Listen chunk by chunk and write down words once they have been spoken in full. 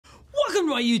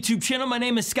to my YouTube channel. My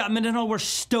name is Scot Mendenhall. We're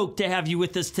stoked to have you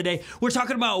with us today. We're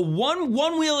talking about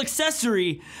one-wheel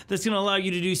accessory that's going to allow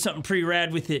you to do something pretty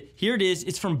rad with it. Here it is.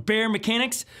 It's from Bear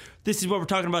Mechanics. This is what we're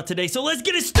talking about today. So let's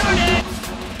get it started.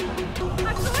 I'm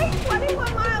going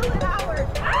 21 miles an hour.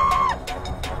 Ah!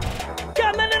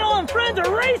 Scot Mendenhall and friends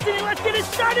are racing, and let's get it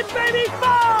started, baby.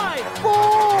 5,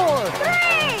 4, 3,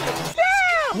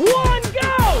 2, 1,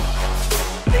 go!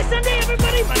 Happy Sunday,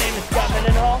 everybody. My name is Scot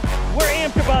Mendenhall. We're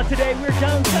amped about today. We're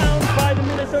downtown by the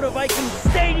Minnesota Vikings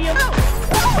Stadium. Gotta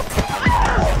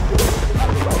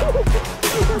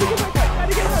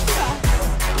get up fast.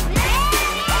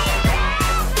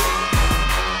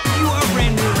 You are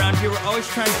brand new around here. We're always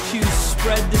trying to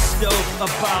spread the stoke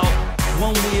about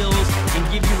one wheels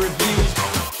and give you reviews.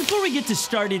 Before we get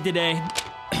started today,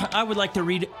 I would like to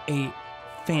read a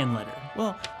fan letter.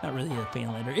 Well, not really a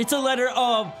fan letter. It's a letter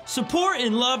of support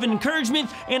and love and encouragement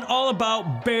and all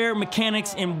about Bear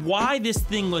Mechanics and why this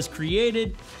thing was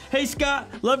created. Hey Scott,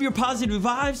 love your positive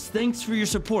vibes. Thanks for your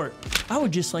support. I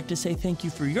would just like to say thank you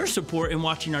for your support in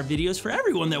watching our videos, for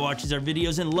everyone that watches our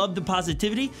videos and love the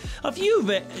positivity. A few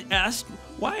have asked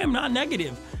why I'm not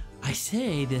negative. I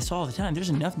say this all the time. There's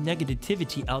enough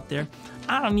negativity out there.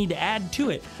 I don't need to add to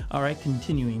it. All right,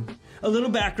 continuing. A little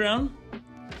background.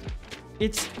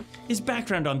 It's his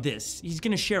background on this. He's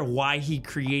gonna share why he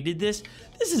created this.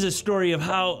 This is a story of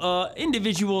how an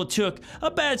individual took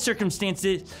a bad circumstance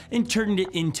and turned it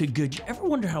into good. You ever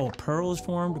wonder how a pearl is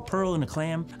formed? A pearl in a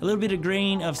clam? A little bit of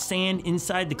grain of sand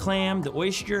inside the clam, the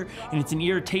oyster, and it's an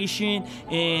irritation,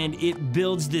 and it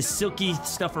builds this silky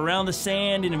stuff around the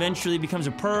sand and eventually becomes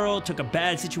a pearl. Took a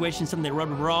bad situation, something that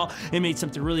rubbed raw, and made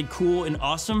something really cool and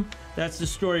awesome. That's the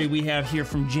story we have here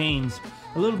from James.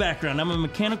 A little background, I'm a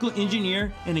mechanical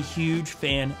engineer and a huge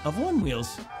fan of one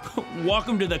wheels.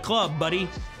 Welcome to the club, buddy.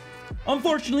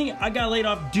 Unfortunately, I got laid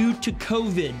off due to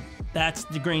COVID. That's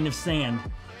the grain of sand.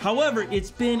 However,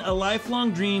 it's been a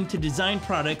lifelong dream to design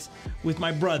products with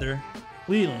my brother,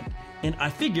 Leland. And I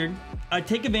figured I'd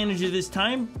take advantage of this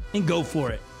time and go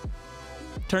for it.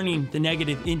 Turning the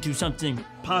negative into something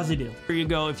positive. Here you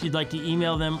go. If you'd like to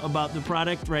email them about the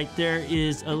product, right there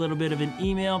is a little bit of an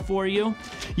email for you.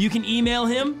 You can email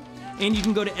him and you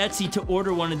can go to Etsy to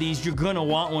order one of these. You're gonna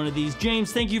want one of these.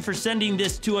 James, thank you for sending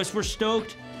this to us. We're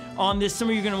stoked on this. Some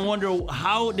of you are gonna wonder,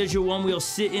 how does your one wheel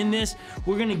sit in this?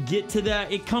 We're gonna get to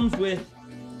that. It comes with,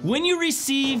 when you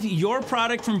receive your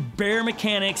product from Bear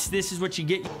Mechanics, this is what you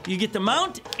get. You get the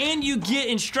mount and you get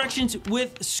instructions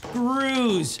with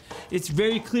screws. It's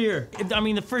very clear. I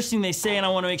mean, the first thing they say, and I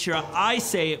wanna make sure I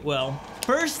say it well.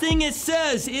 First thing it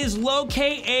says is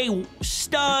locate a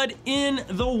stud in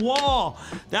the wall.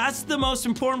 That's the most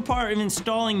important part of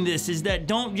installing this, is that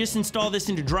don't just install this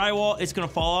into drywall. It's gonna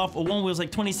fall off. A one wheel's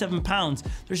like 27 pounds.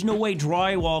 There's no way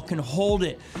drywall can hold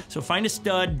it. So find a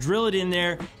stud, drill it in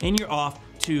there, and you're off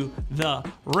to the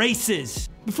races.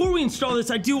 Before we install this,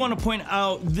 I do want to point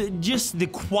out just the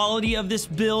quality of this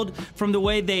build from the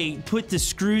way they put the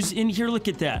screws in here. Look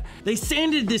at that. They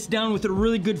sanded this down with a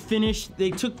really good finish.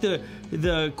 They took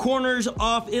the corners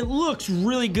off. It looks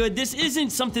really good. This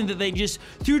isn't something that they just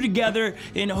threw together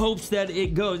in hopes that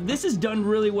it goes. This is done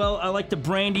really well. I like the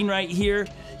branding right here.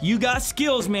 You got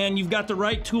skills, man. You've got the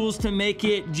right tools to make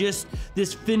it just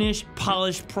this finished,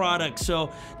 polished product.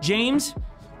 So, James,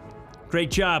 great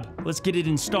job. Let's get it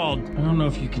installed. I don't know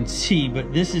if you can see,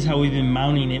 but this is how we've been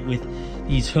mounting it with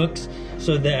these hooks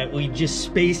so that we just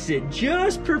space it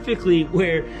just perfectly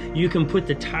where you can put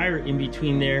the tire in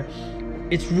between there.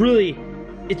 It's really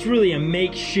a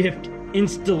makeshift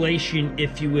installation,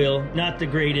 if you will. Not the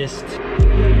greatest.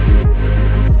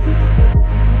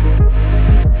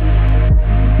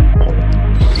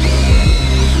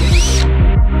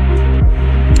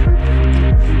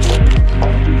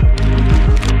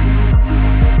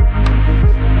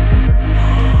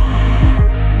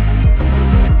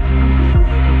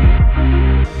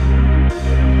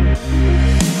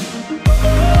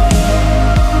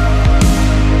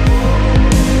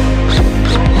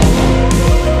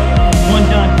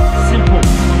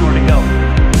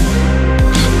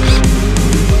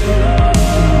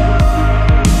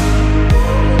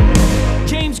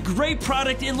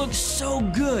 Product, it looks so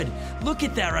good. Look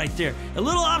at that right there. A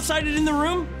little lopsided in the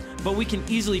room, but we can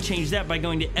easily change that by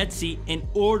going to Etsy and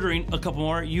ordering a couple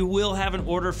more. You will have an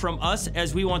order from us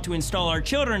as we want to install our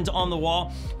children's on the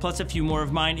wall, plus a few more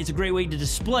of mine. It's a great way to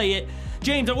display it.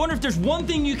 James, I wonder if there's one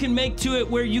thing you can make to it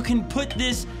where you can put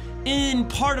this in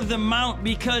part of the mount,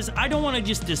 because I don't want to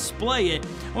just display it.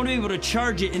 I want to be able to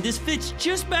charge it, and this fits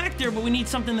just back there, but we need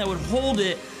something that would hold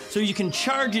it so you can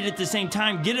charge it at the same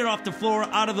time, get it off the floor,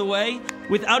 out of the way.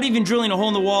 without even drilling a hole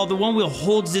in the wall. The Onewheel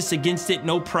holds this against it,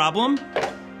 no problem.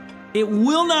 It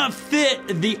will not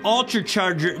fit the Ultra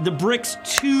Charger. The brick's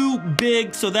too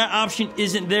big, so that option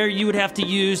isn't there. You would have to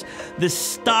use the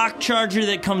stock charger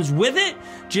that comes with it.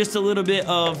 Just a little bit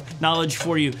of knowledge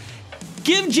for you.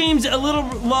 Give James a little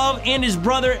love and his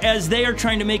brother as they are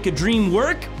trying to make a dream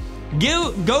work.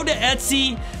 Go to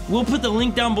Etsy. We'll put the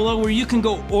link down below where you can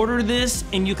go order this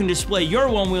and you can display your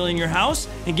Onewheel in your house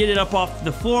and get it up off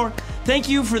the floor. Thank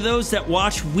you for those that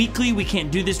watch weekly. We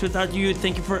can't do this without you.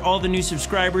 Thank you for all the new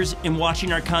subscribers and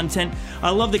watching our content.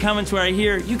 I love the comments where I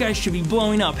hear you guys should be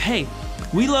blowing up. Hey,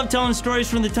 we love telling stories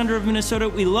from the tundra of Minnesota.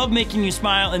 We love making you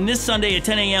smile. And this Sunday at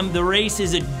 10 a.m., the race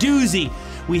is a doozy.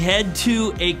 We head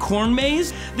to a corn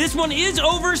maze. This one is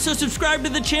over, so subscribe to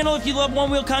the channel if you love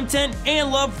Onewheel content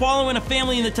and love following a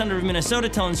family in the tundra of Minnesota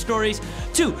telling stories.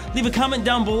 2, leave a comment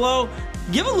down below.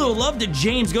 Give a little love to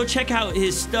James. Go check out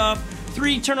his stuff.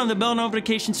 3, turn on the bell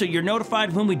notification so you're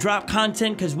notified when we drop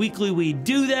content, because weekly we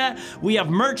do that. We have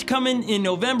merch coming in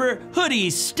November.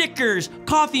 Hoodies, stickers,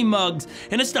 coffee mugs,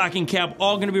 and a stocking cap,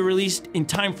 all gonna be released in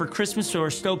time for Christmas, so we're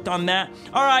stoked on that.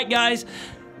 All right, guys,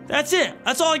 that's it.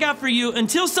 That's all I got for you.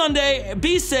 Until Sunday,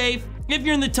 be safe. If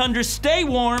you're in the tundra, stay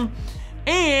warm,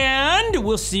 and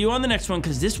we'll see you on the next one,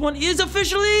 because this one is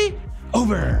officially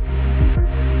over.